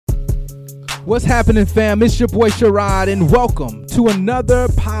What's happening, fam? It's your boy Sherrod, and welcome to another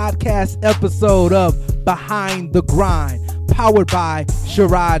podcast episode of Behind the Grind, powered by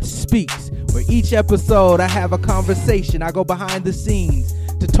Sherrod Speaks, where each episode I have a conversation. I go behind the scenes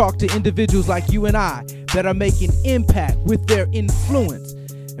to talk to individuals like you and I that are making impact with their influence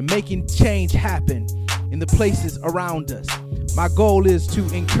and making change happen in the places around us. My goal is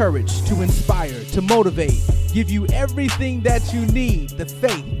to encourage, to inspire, to motivate, give you everything that you need, the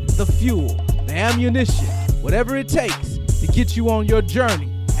faith, the fuel, the ammunition, whatever it takes to get you on your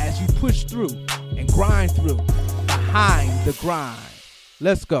journey as you push through and grind through behind the grind.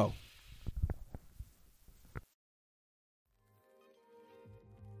 Let's go.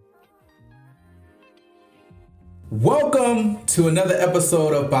 Welcome to another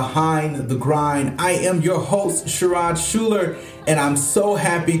episode of Behind the Grind. I am your host, Sherrod Schuler, and I'm so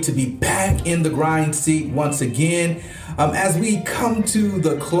happy to be back in the grind seat once again. As we come to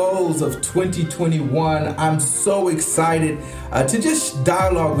the close of 2021, I'm so excited to just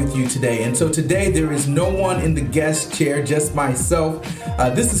dialogue with you today. And so today there is no one in the guest chair, just myself.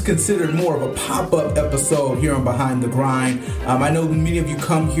 This is considered more of a pop-up episode here on Behind the Grind. I know many of you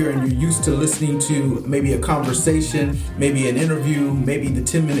come here and you're used to listening to maybe a conversation, maybe an interview, maybe the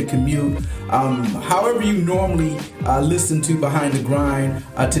 10-minute commute. However you normally listen to Behind the Grind,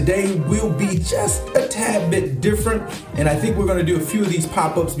 today will be just a tad bit different. And I think we're going to do a few of these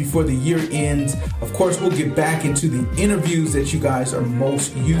pop-ups before the year ends. Of course, we'll get back into the interviews that you guys are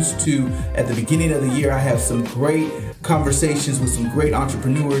most used to at the beginning of the year. I have some great conversations with some great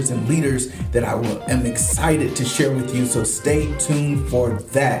entrepreneurs and leaders that I am excited to share with you. So stay tuned for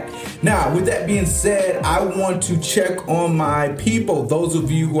that. Now, with that being said, I want to check on my people. Those of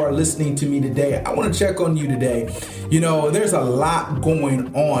you who are listening to me today, I want to check on you today. You know, there's a lot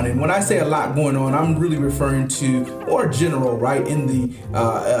going on. And when I say a lot going on, I'm really referring to more general, right? In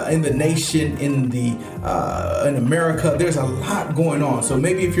the nation, in America, there's a lot going on. So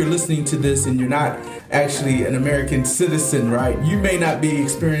maybe if you're listening to this and you're not actually an American citizen, right, you may not be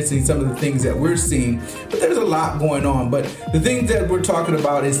experiencing some of the things that we're seeing, but there's a lot going on. But the things that we're talking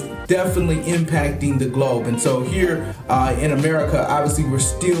about is definitely impacting the globe. And so here in America, obviously we're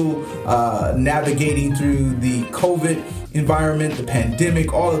still navigating through the COVID environment, the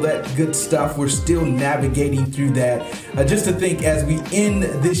pandemic, all of that good stuff. We're still navigating through that. Just to think as we end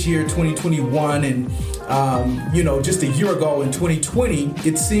this year, 2021, and just a year ago in 2020,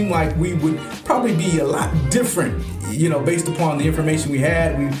 it seemed like we would probably be a lot different, based upon the information we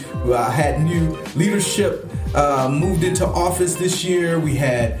had. We had new leadership moved into office this year. We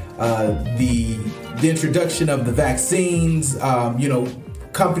had the introduction of the vaccines,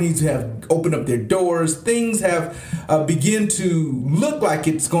 companies have opened up their doors. Things have begun to look like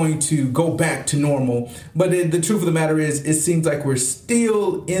it's going to go back to normal. But the truth of the matter is, it seems like we're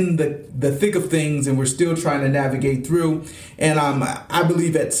still in the thick of things and we're still trying to navigate through. And I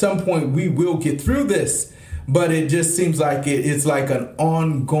believe at some point we will get through this. But it just seems like it's like an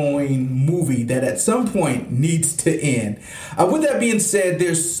ongoing movie that at some point needs to end. With that being said,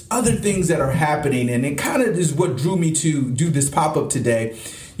 there's other things that are happening, and it kind of is what drew me to do this pop-up today.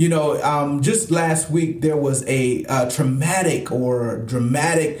 Just last week, there was a dramatic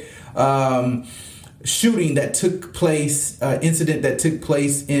shooting that took place, incident that took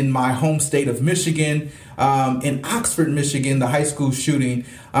place in my home state of Michigan, in Oxford, Michigan, the high school shooting.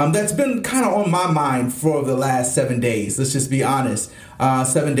 That's been kind of on my mind for the last 7 days. Let's just be honest.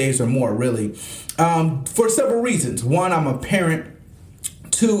 7 days or more, really. For several reasons. One, I'm a parent.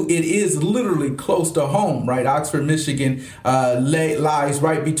 Two, it is literally close to home, right? Oxford, Michigan lies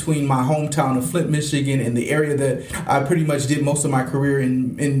right between my hometown of Flint, Michigan, and the area that I pretty much did most of my career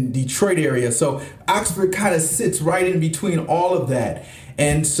in Detroit area. So Oxford kind of sits right in between all of that.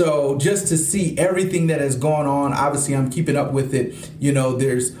 And so just to see everything that has gone on, obviously I'm keeping up with it.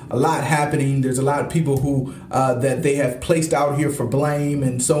 There's a lot happening. There's a lot of people who that they have placed out here for blame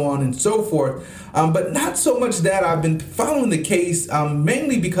and so on and so forth. But not so much that. I've been following the case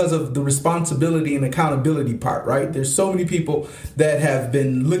mainly because of the responsibility and accountability part, right? There's so many people that have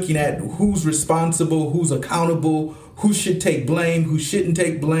been looking at who's responsible, who's accountable, who should take blame, who shouldn't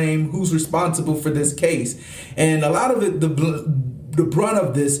take blame, who's responsible for this case. And a lot of it, the brunt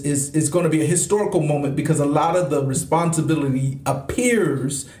of this is going to be a historical moment because a lot of the responsibility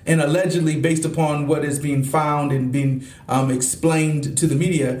appears, and allegedly based upon what is being found and being explained to the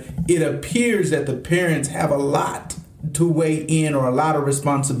media, it appears that the parents have a lot to weigh in or a lot of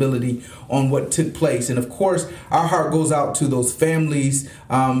responsibility on what took place. And of course, our heart goes out to those families,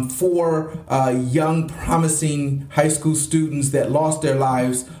 for young, promising high school students that lost their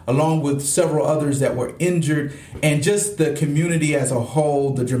lives, along with several others that were injured, and just the community as a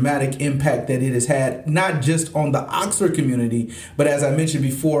whole, the dramatic impact that it has had, not just on the Oxford community, but as I mentioned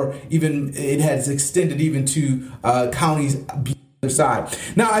before, even it has extended even to counties side.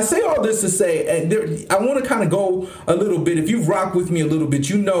 Now, I say all this to say, I want to kind of go a little bit. If you've rocked with me a little bit,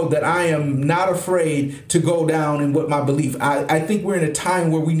 you know that I am not afraid to go down in what my belief. I think we're in a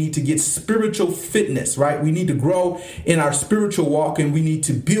time where we need to get spiritual fitness, right? We need to grow in our spiritual walk, and we need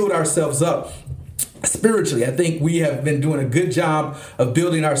to build ourselves up spiritually. I think we have been doing a good job of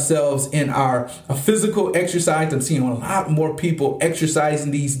building ourselves in our physical exercise. I'm seeing a lot more people exercising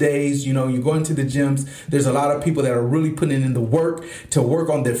these days. You know, you go into the gyms, there's a lot of people that are really putting in the work to work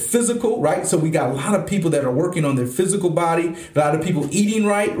on their physical, right? So we got a lot of people that are working on their physical body, a lot of people eating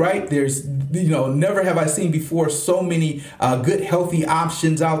right? There's, never have I seen before so many good, healthy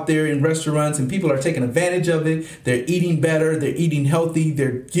options out there in restaurants, and people are taking advantage of it. They're eating better. They're eating healthy.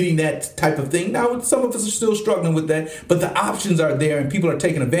 They're getting that type of thing. Now, some of us are still struggling with that, but the options are there, and people are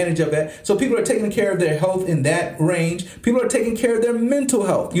taking advantage of that. So people are taking care of their health in that range. People are taking care of their mental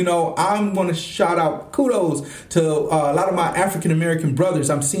health. I'm going to shout out kudos to a lot of my African-American brothers.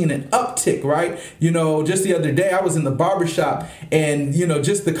 I'm seeing an uptick, right? Just the other day, I was in the barbershop, and,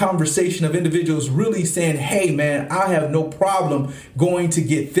 just the conversation of individuals really saying, hey, man, I have no problem going to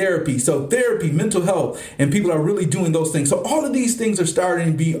get therapy. So therapy, mental health, and people are really doing those things. So all of these things are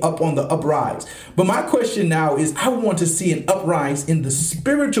starting to be up on the uprise. But my question now is, I want to see an uprise in the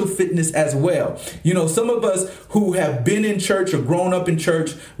spiritual fitness as well. Some of us who have been in church or grown up in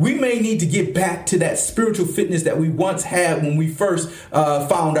church, we may need to get back to that spiritual fitness that we once had when we first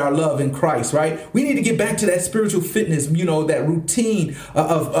found our love in Christ, right? We need to get back to that spiritual fitness, that routine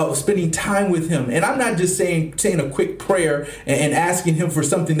of spending time with Him. And I'm not just saying a quick prayer and asking Him for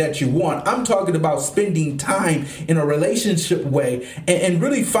something that you want. I'm talking about spending time in a relationship way and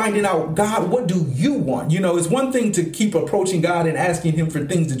really finding out, God, what do you want? It's one thing to keep approaching God and asking Him for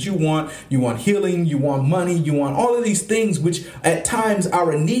things that you want. You want healing, you want money, you want all of these things, which at times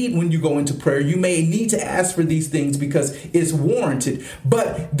are a need when you go into prayer. You may need to ask for these things because it's warranted.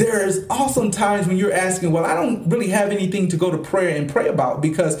 But there's also times when you're asking, well, I don't really have anything to go to prayer and pray about,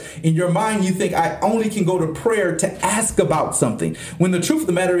 because in your mind you think I only can go to prayer to ask about something. When the truth of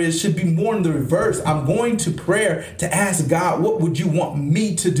the matter is, should be more in the reverse. I'm going to prayer to ask God, what would you want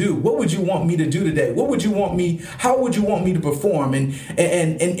me to do? What would you want me to do today? What would you want me? How would you want me to perform?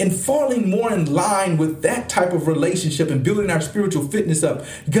 And falling more in line with that type of relationship and building our spiritual fitness up.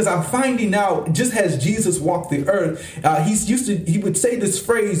 Because I'm finding out, just as Jesus walked the earth, he would say this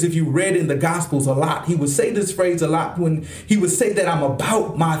phrase, if you read in the Gospels a lot, he would say this phrase a lot when he would say that I'm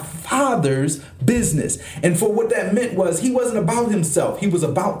about my Father's business. And for what that meant was, he wasn't about himself. He was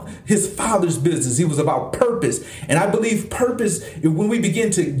about his Father's business. He was about purpose. And I believe purpose, when we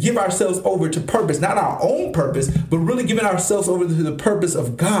begin to give ourselves over to purpose, not our own purpose, but really giving ourselves over to the purpose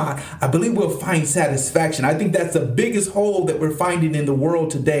of God, I believe we'll find satisfaction. I think that's the biggest hole that we're finding in the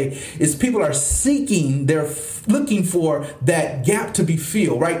world today, is people are seeking, they're looking for that gap to be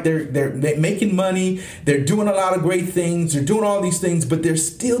filled, right? They're making money, they're doing a lot of great things, they're doing all these things, but there's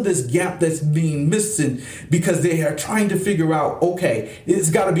still this gap that's being missing because they are trying to figure out, okay,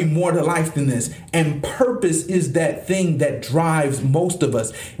 it's got to be more to life than this. And purpose is that thing that drives most of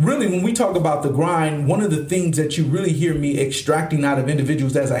us. Really, when we talk about the grind, one of the things that you really hear me extracting out of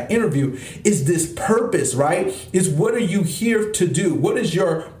individuals as I interview is this purpose, right? Is what are you here to do? What is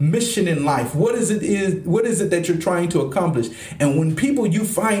your mission in life? What is it that you're trying to accomplish? And when you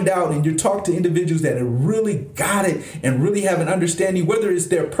find out and you talk to individuals that have really got it and really have an understanding, whether it's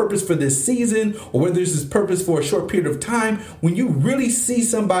their purpose for this season or whether it's this purpose for a short period of time, when you really see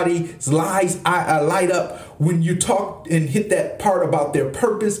somebody's lives light up, when you talk and hit that part about their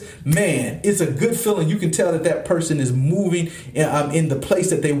purpose, man, it's a good feeling. You can tell that person is moving in the place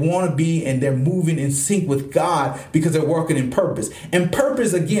that they want to be, and they're moving in sync with God because they're working in purpose. And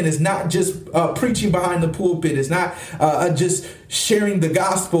purpose, again, is not just preaching behind the pulpit. It's not just sharing the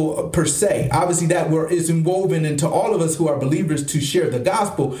gospel per se. Obviously, that is woven into all of us who are believers to share the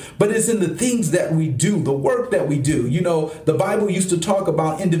gospel, but it's in the things that we do, the work that we do. The Bible used to talk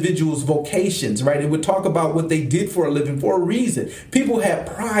about individuals' vocations, right? It would talk about what they did for a living for a reason. People had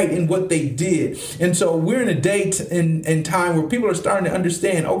pride in what they did. And so we're in a day in time where people are starting to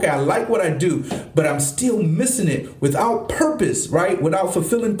understand, okay, I like what I do, but I'm still missing it without purpose, right? Without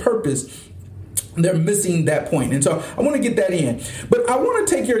fulfilling purpose. they're missing that point. And so I want to get that in. But I want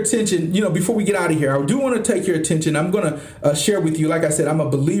to take your attention, before we get out of here, I do want to take your attention. I'm going to share with you, like I said, I'm a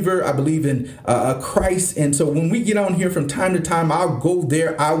believer. I believe in Christ. And so when we get on here from time to time, I'll go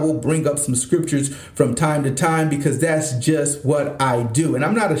there. I will bring up some scriptures from time to time because that's just what I do. And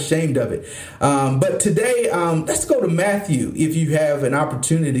I'm not ashamed of it. But today, let's go to Matthew. If you have an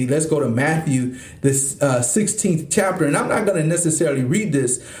opportunity, let's go to Matthew, this 16th chapter. And I'm not going to necessarily read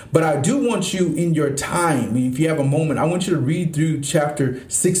this, but I do want you in your time, if you have a moment, I want you to read through chapter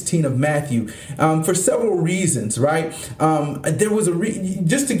 16 of Matthew for several reasons, right? There was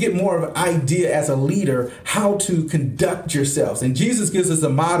just to get more of an idea as a leader how to conduct yourselves. And Jesus gives us a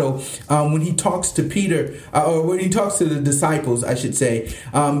motto when he talks to Peter, or when he talks to the disciples, I should say,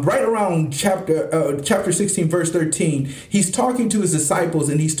 right around chapter 16, verse 13. He's talking to his disciples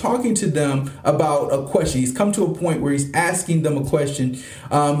and he's talking to them about a question. He's come to a point where he's asking them a question.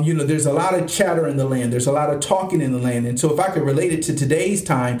 There's a lot of chatter in the land. There's a lot of talking in the land. And so if I could relate it to today's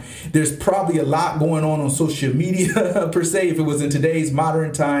time, there's probably a lot going on social media per se. If it was in today's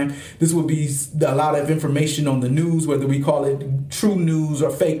modern time, this would be a lot of information on the news, whether we call it true news or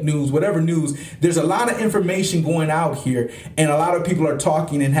fake news, whatever news. There's a lot of information going out here, and a lot of people are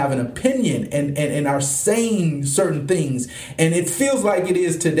talking and have an opinion and are saying certain things. And it feels like it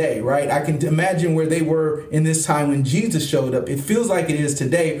is today, right? I can imagine where they were in this time when Jesus showed up. It feels like it is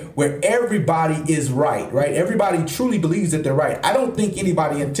today where everybody is right? Everybody truly believes that they're right. I don't think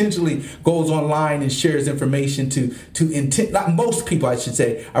anybody intentionally goes online and shares information to intent. Not most people, I should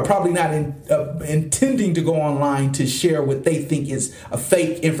say, are probably not intending to go online to share what they think is a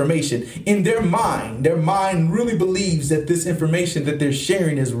fake information. In their mind really believes that this information that they're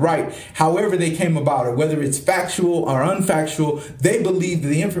sharing is right. However they came about it, whether it's factual or unfactual, they believe that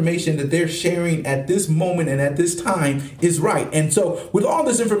the information that they're sharing at this moment and at this time is right. And so with all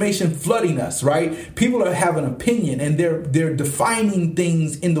this information flooding us, right, people have an opinion and they're defining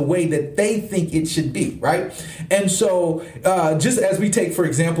things in the way that they think it should be, right? And so just as we take, for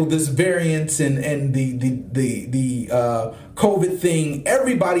example, this variance and the COVID thing,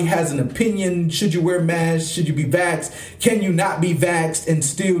 everybody has an opinion. Should you wear masks? Should you be vaxxed? Can you not be vaxxed and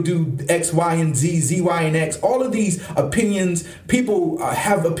still do X, Y, and Z, Z, Y, and X? All of these opinions, people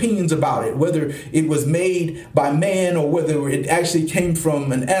have opinions about it, whether it was made by man or whether it actually came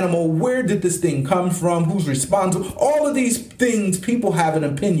from an animal. Where did this thing come from? Who's responsible? All of these things, people have an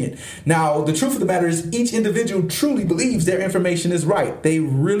opinion. Now, the truth of the matter is each individual truly believes their information is right. They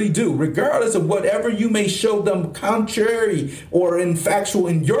really do. Regardless of whatever you may show them contrary or in factual,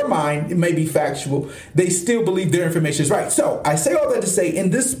 in your mind, it may be factual, they still believe their information is right. So I say all that to say,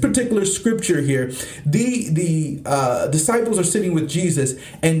 in this particular scripture here, the disciples are sitting with Jesus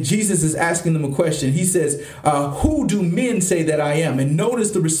and Jesus is asking them a question. He says, who do men say that I am? And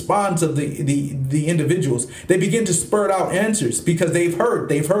notice the response of the individuals. They begin to spurt out answers because they've heard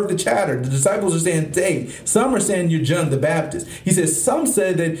the chatter. The disciples are saying, hey, some are saying you're John the Baptist. He says, some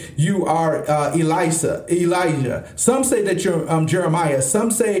say that you are Elijah. Some say that you're Jeremiah.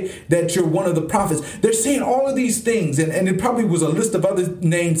 Some say that you're one of the prophets. They're saying all of these things, and it probably was a list of other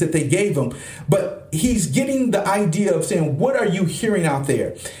names that they gave him. But he's getting the idea of saying, what are you hearing out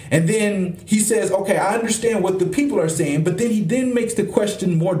there? And then he says, okay, I understand what the people are saying, but then he then makes the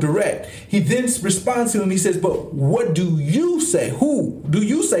question more direct. He then responds to him. He says, but what do you say? Who do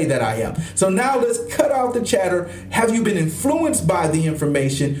you say that I am? So now let's cut out the chatter. Have you been influenced by the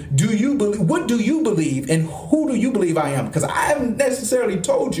information? Do you believe? What do you believe? And who do you believe I am? Because I haven't necessarily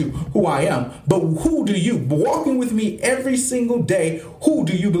told you who I am, but who do you? Walking with me every single day, who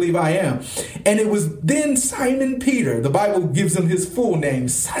do you believe I am? And it was then Simon Peter, the Bible gives him his full name,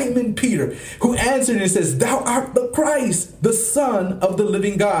 Simon Peter, who answered and says, thou art the Christ, the Son of the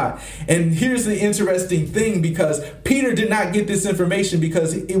living God. And here's the interesting thing, because Peter did not get this information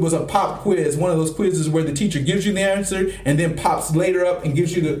because it was a pop quiz, one of those quizzes where the teacher gives you the answer and then pops later up and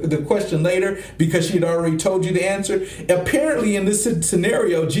gives you the question later because she had already told you the answer. Apparently in this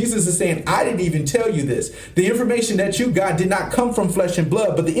scenario, Jesus is saying, I didn't even tell you this. The information that you got did not come from flesh and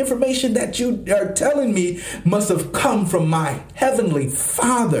blood, but the information that you are telling me must have come from my heavenly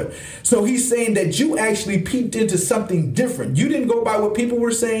Father. So he's saying that you actually peeped into something different. You didn't go by what people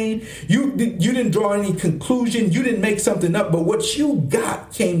were saying. You didn't draw any conclusion. You didn't make something up, but what you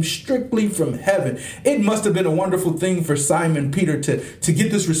got came strictly from heaven. It must have been a wonderful thing for Simon Peter to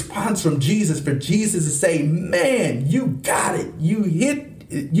get this response from Jesus, for Jesus to say, man, you got it. You hit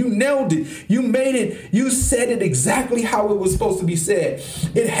You nailed it. You made it. You said it exactly how it was supposed to be said.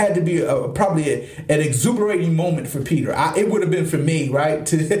 It had to be probably an exuberating moment for Peter. It would have been for me, right?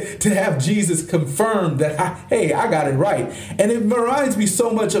 To have Jesus confirm that, I got it right. And it reminds me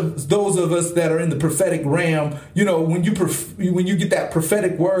so much of those of us that are in the prophetic realm. You know, when you get that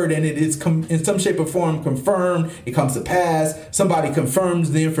prophetic word and it is in some shape or form confirmed, it comes to pass, somebody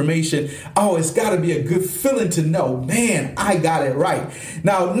confirms the information. Oh, it's got to be a good feeling to know, man, I got it right.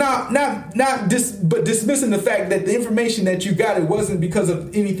 Now, but dismissing the fact that the information that you got, it wasn't because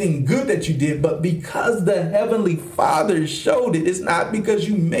of anything good that you did, but because the Heavenly Father showed it. It's not because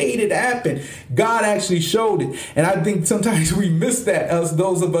you made it happen. God actually showed it. And I think sometimes we miss that, as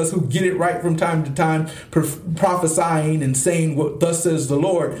those of us who get it right from time to time, prophesying and saying what thus says the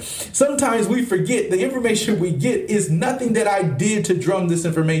Lord. Sometimes we forget the information we get is nothing that I did to drum this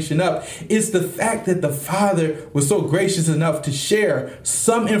information up. It's the fact that the Father was so gracious enough to share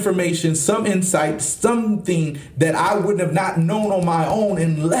some information, some insight, something that I wouldn't have not known on my own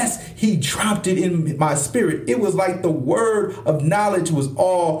unless he dropped it in my spirit. It was like the word of knowledge was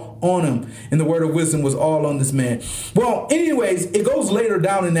all on him, and the word of wisdom was all on this man. Well, anyways, it goes later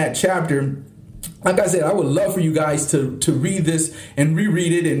down in that chapter. Like I said, I would love for you guys to read this and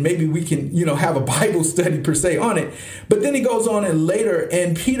reread it, and maybe we can, have a Bible study per se on it. But then he goes on and later,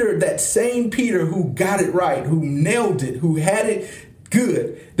 and Peter, that same Peter who got it right, who nailed it, who had it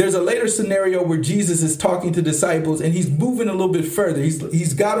good. There's a later scenario where Jesus is talking to disciples and he's moving a little bit further.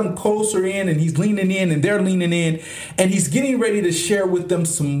 He's got them closer in, and he's leaning in and they're leaning in, and he's getting ready to share with them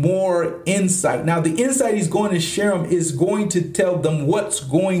some more insight. Now, the insight he's going to share them is going to tell them what's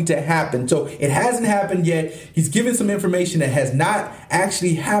going to happen. So it hasn't happened yet. He's giving some information that has not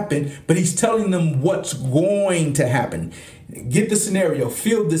actually happened, but he's telling them what's going to happen. Get the scenario.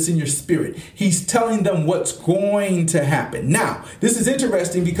 Feel this in your spirit. He's telling them what's going to happen. Now, this is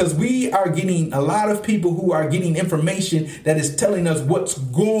interesting because we are getting a lot of people who are getting information that is telling us what's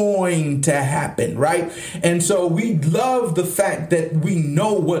going to happen, right? And so we love the fact that we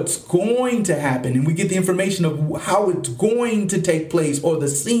know what's going to happen, and we get the information of how it's going to take place, or the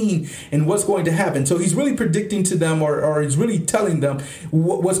scene and what's going to happen. So he's really predicting to them, or he's really telling them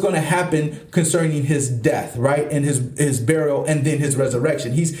what's going to happen concerning his death, right? And his burial, and then his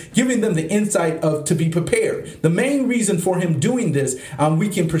resurrection. He's giving them the insight of to be prepared. The main reason for him doing this, we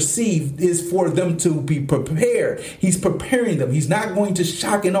can perceive, is for them to be prepared. He's preparing them. He's not going to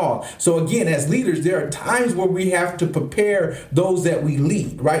shock and awe. So again, as leaders, there are times where we have to prepare those that we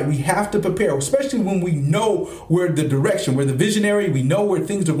lead, right? We have to prepare, especially when we know where the direction, we're the visionary, we know where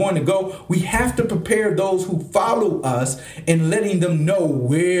things are going to go. We have to prepare those who follow us and letting them know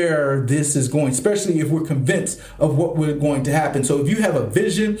where this is going, especially if we're convinced of what we're going to happen. So if you have a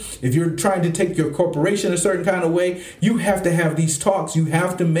vision, if you're trying to take your corporation a certain kind of way, you have to have these talks. You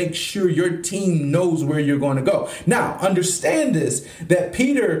have to make sure your team knows where you're going to go. Now, understand this, that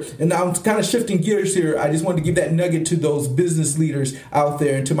Peter, and I'm kind of shifting gears here. I just wanted to give that nugget to those business leaders out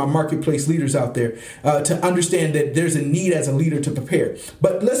there and to my marketplace leaders out there, to understand that there's a need as a leader to prepare.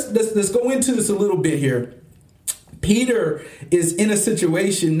 But let's go into this a little bit here. Peter is in a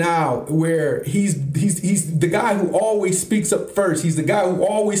situation now where he's the guy who always speaks up first. He's the guy who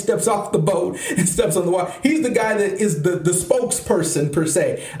always steps off the boat and steps on the water. He's the guy that is the spokesperson per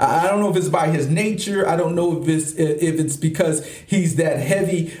se. I don't know if it's by his nature. I don't know if it's because he's that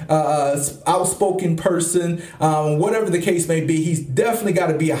heavy, outspoken person. Whatever the case may be, he's definitely got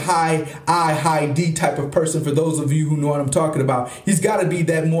to be a high D type of person. For those of you who know what I'm talking about, he's got to be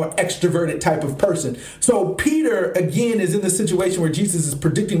that more extroverted type of person. So Peter, again, is in the situation where Jesus is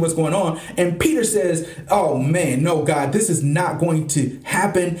predicting what's going on. And Peter says, oh man, no, God, this is not going to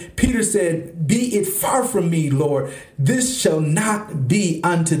happen. Peter said, be it far from me, Lord. This shall not be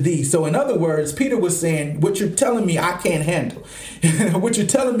unto thee. So in other words, Peter was saying, what you're telling me, I can't handle. What you're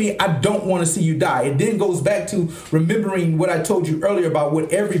telling me, I don't want to see you die. It then goes back to remembering what I told you earlier about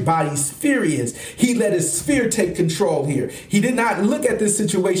what everybody's fear is. He let his fear take control here. He did not look at this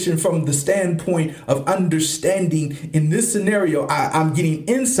situation from the standpoint of understanding. In this scenario, I'm getting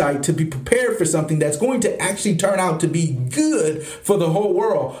insight to be prepared for something that's going to actually turn out to be good for the whole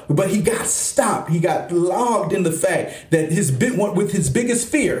world. But he got stopped. He got logged in the fact that his biggest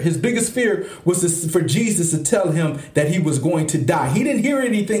fear was for Jesus to tell him that he was going to die. He didn't hear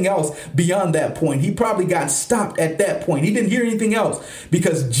anything else beyond that point. He probably got stopped at that point. He didn't hear anything else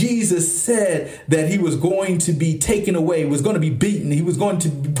because Jesus said that he was going to be taken away, was going to be beaten. He was going to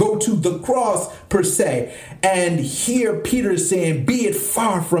go to the cross per se. And And here Peter is saying, be it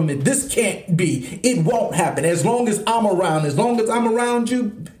far from it. This can't be. It won't happen. As long as I'm around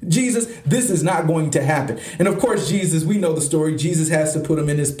you, Jesus, this is not going to happen. And of course, Jesus, we know the story. Jesus has to put him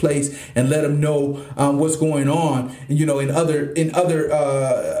in his place and let him know what's going on. You know, in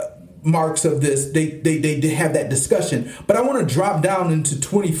other marks of this, they have that discussion. But I want to drop down into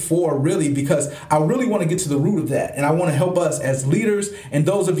 24 really, because I really want to get to the root of that. And I want to help us as leaders and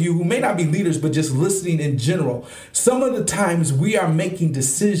those of you who may not be leaders, but just listening in general. Some of the times we are making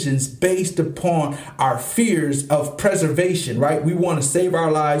decisions based upon our fears of preservation, right? We want to save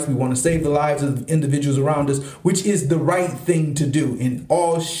our lives. We want to save the lives of individuals around us, which is the right thing to do in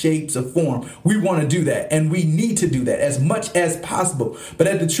all shapes of form. We want to do that, and we need to do that as much as possible. But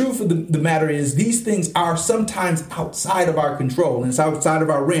at the truth of the matter is, these things are sometimes outside of our control, and it's outside of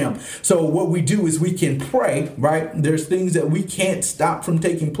our realm. So what we do is we can pray, right? There's things that we can't stop from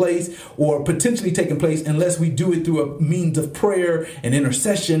taking place or potentially taking place unless we do it through a means of prayer and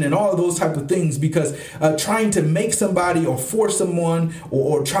intercession and all of those type of things, because trying to make somebody or force someone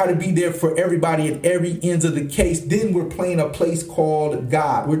or try to be there for everybody at every ends of the case, then we're playing a place called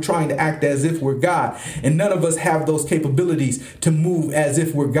God. We're trying to act as if we're God, and none of us have those capabilities to move as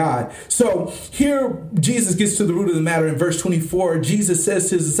if we're God. So here Jesus gets to the root of the matter in verse 24. Jesus says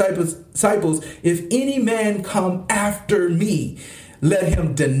to his disciples, if any man come after me, let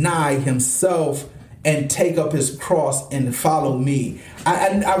him deny himself and take up his cross and follow me.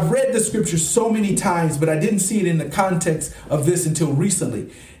 I've read the scripture so many times, but I didn't see it in the context of this until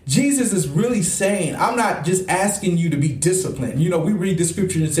recently. Jesus is really saying, I'm not just asking you to be disciplined. You know, we read the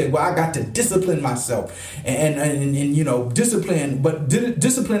scripture and say, well, I got to discipline myself and you know, discipline. But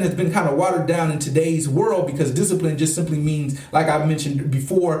discipline has been kind of watered down in today's world, because discipline just simply means, like I mentioned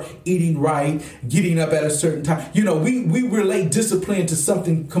before, eating right, getting up at a certain time. You know, we relate discipline to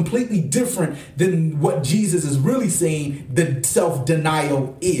something completely different than what Jesus is really saying the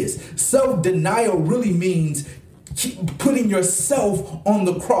self-denial is. Self-denial really means putting yourself on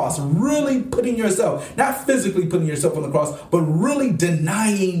the cross, really putting yourself, not physically putting yourself on the cross, but really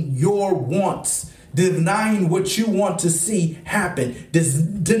denying your wants, denying what you want to see happen,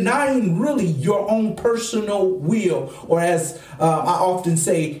 denying really your own personal will, or as I often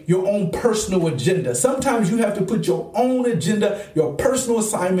say, your own personal agenda. Sometimes you have to put your own agenda, your personal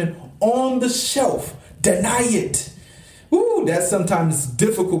assignment on the shelf. Deny it. Ooh, that's sometimes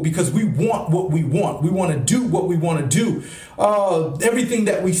difficult, because we want what we want. We want to do what we want to do. Everything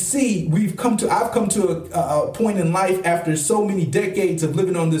that we see, I've come to a point in life after so many decades of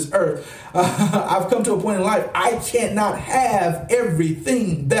living on this earth. I've come to a point in life, I cannot have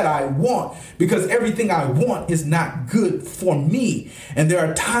everything that I want, because everything I want is not good for me. And there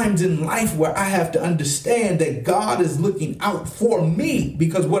are times in life where I have to understand that God is looking out for me,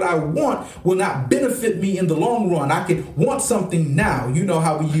 because what I want will not benefit me in the long run. I can want something now. You know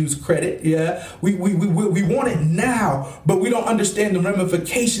how we use credit. Yeah, we want it now, but we don't understand the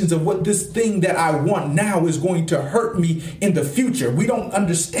ramifications of what this thing that I want now is going to hurt me in the future. We don't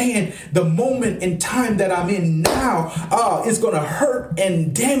understand the moment in time that I'm in now. It's going to hurt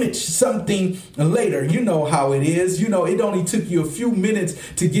and damage something later. You know how it is. You know, it only took you a few minutes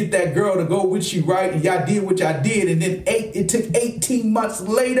to get that girl to go with you, right? And y'all did what y'all did. And then it took 18 months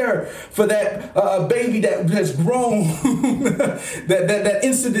later for that baby that has grown, that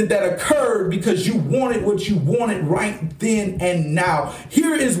incident that occurred because you wanted what you wanted right then and now.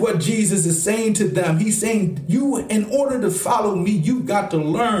 Here is what Jesus is saying to them. He's saying, you, in order to follow me, you've got to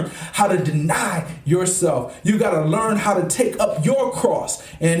learn how to deny yourself. You got to learn how to take up your cross.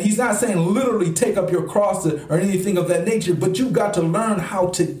 And he's not saying literally take up your cross or anything of that nature, but you've got to learn how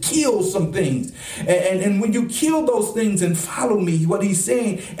to kill some things. And when you kill those things and follow me, what he's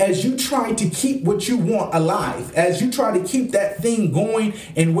saying, as you try to keep what you want alive, as you try to keep that thing going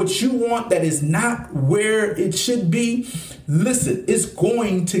and what you want that is not where it should be, listen, it's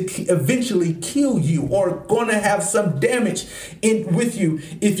going to eventually kill you, or going to have some damage with you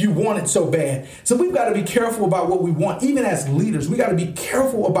if you want it so bad. So we've got to be careful about what we want. Even as leaders, we got to be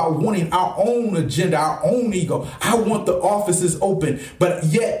careful about wanting our own agenda, our own ego. I want the offices open, but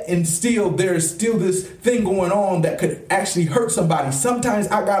yet and still there's still this thing going on that could actually hurt somebody. Sometimes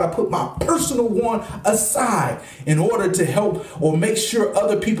I got to put my personal one aside in order to help or make sure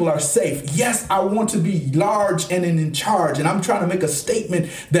other people are safe. Yes, I want to be large and in charge, and I'm trying to make a statement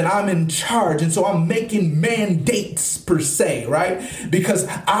that I'm in charge. And so I'm making mandates per se, right? Because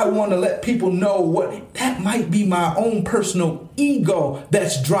I want to let people know what that might be my own personal ego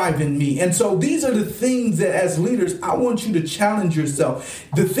that's driving me. And so these are the things that as leaders, I want you to challenge yourself.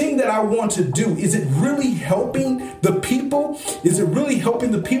 The thing that I want to do, is it really helping the people? Is it really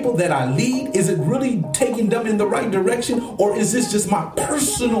helping the people that I lead? Is it really taking them in the right direction? Or is this just my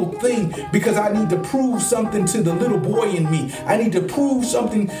personal thing because I need to prove something to the little boy in me? I need to prove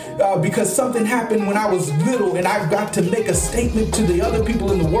something because something happened when I was little, and I've got to make a statement to the other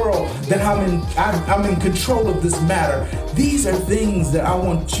people in the world that I'm in control of this matter. These are things that I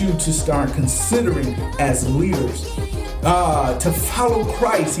want you to start considering as leaders. To follow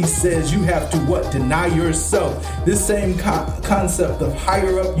Christ, he says you have to what? Deny yourself. This same concept of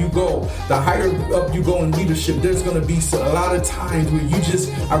higher up you go, the higher up you go in leadership, there's going to be a lot of times where you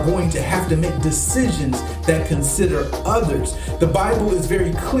just are going to have to make decisions that consider others. The Bible is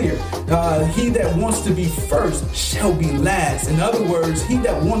very clear. He that wants to be first shall be last. In other words, he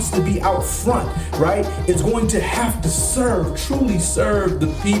that wants to be out front, right, is going to have to truly serve the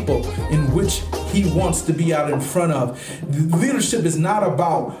people in which he wants to be out in front of. Leadership is not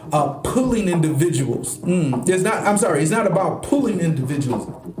about pulling individuals. It's not about pulling individuals.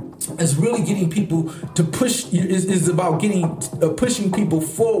 It's really getting people to push. Is about pushing people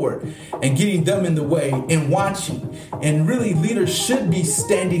forward and getting them in the way and watching. And really, leaders should be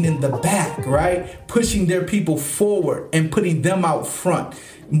standing in the back, right? Pushing their people forward and putting them out front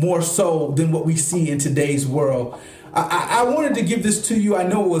more so than what we see in today's world. I wanted to give this to you. I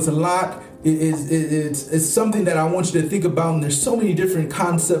know it was a lot. It's something that I want you to think about, and there's so many different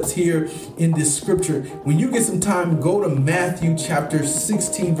concepts here in this scripture. When you get some time, go to Matthew chapter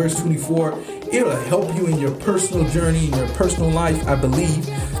 16, verse 24. It'll help you in your personal journey, in your personal life, I believe,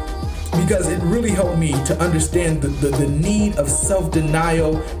 because it really helped me to understand the need of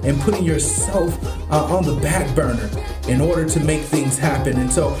self-denial and putting yourself on the back burner in order to make things happen.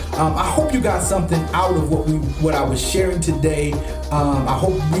 And so I hope you got something out of what I was sharing today. I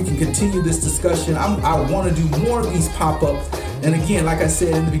hope we can continue this discussion. I want to do more of these pop-ups. And again, like I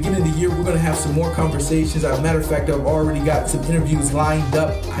said, in the beginning of the year, we're going to have some more conversations. As a matter of fact, I've already got some interviews lined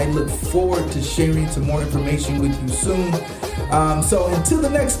up. I look forward to sharing some more information with you soon. So until the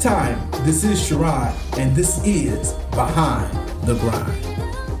next time, this is Sherrod, and this is Behind the Grind.